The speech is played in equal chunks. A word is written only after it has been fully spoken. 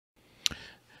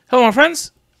Hello my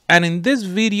friends, and in this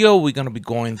video we're going to be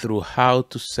going through how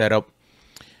to set up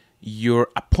your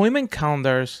appointment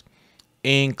calendars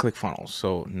in ClickFunnels.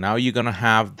 So now you're going to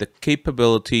have the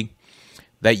capability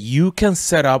that you can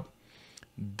set up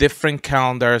different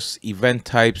calendars, event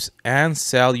types, and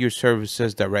sell your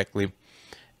services directly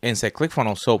inside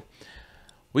ClickFunnels. So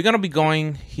we're going to be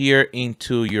going here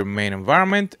into your main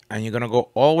environment, and you're going to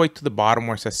go all the way to the bottom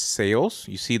where it says sales.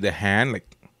 You see the hand,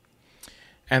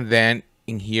 and then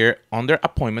in here under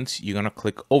appointments, you're going to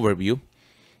click overview.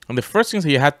 And the first thing is that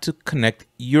you have to connect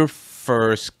your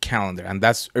first calendar. And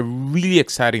that's a really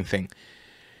exciting thing.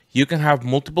 You can have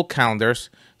multiple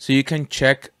calendars, so you can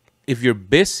check if you're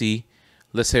busy,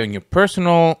 let's say on your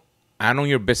personal and on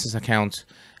your business accounts.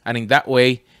 And in that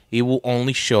way, it will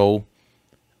only show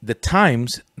the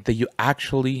times that you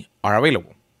actually are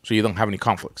available, so you don't have any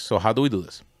conflicts. So how do we do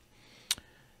this?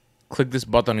 Click this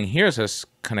button in here. It says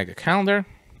connect a calendar.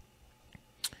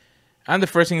 And the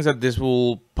first thing is that this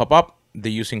will pop up.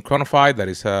 They're using Chronify, that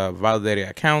is a validated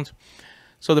account.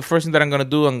 So the first thing that I'm going to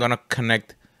do, I'm going to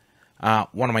connect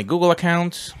one of my Google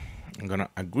accounts. I'm going to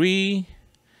agree,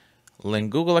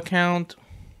 link Google account.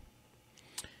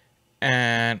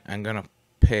 And I'm going to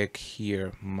pick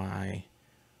here my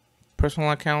personal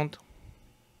account.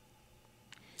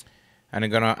 And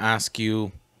I'm going to ask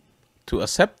you to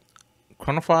accept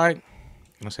Chronify. I'm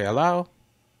going to say allow.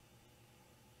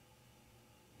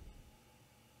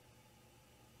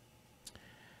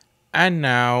 And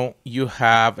now you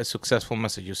have a successful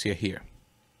message. You see it here.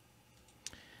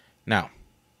 Now,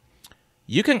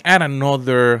 you can add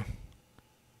another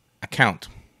account.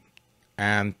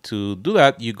 And to do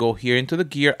that, you go here into the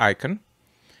gear icon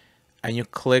and you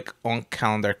click on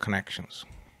calendar connections.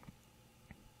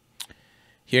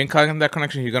 Here in calendar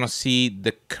connections, you're going to see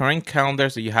the current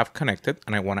calendars that you have connected.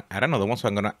 And I want to add another one. So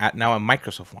I'm going to add now a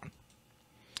Microsoft one.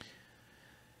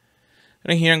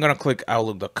 And here I'm going to click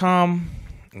outlook.com.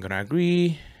 I'm going to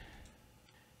agree.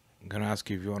 I'm going to ask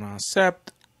you if you want to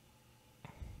accept.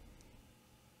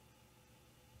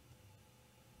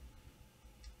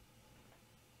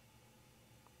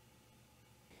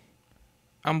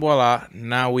 And voila,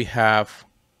 now we have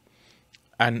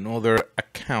another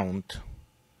account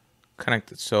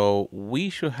connected. So we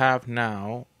should have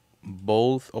now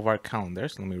both of our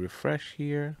calendars. Let me refresh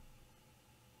here.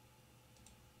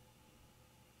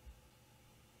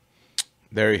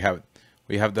 There you have it.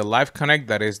 We have the Live Connect,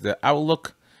 that is the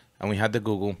Outlook, and we have the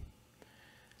Google.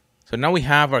 So now we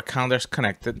have our calendars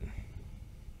connected.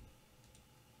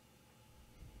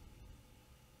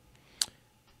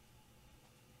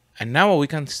 And now what we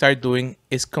can start doing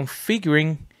is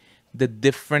configuring the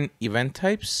different event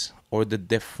types or the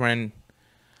different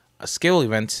scale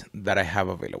events that I have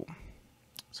available.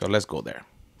 So let's go there.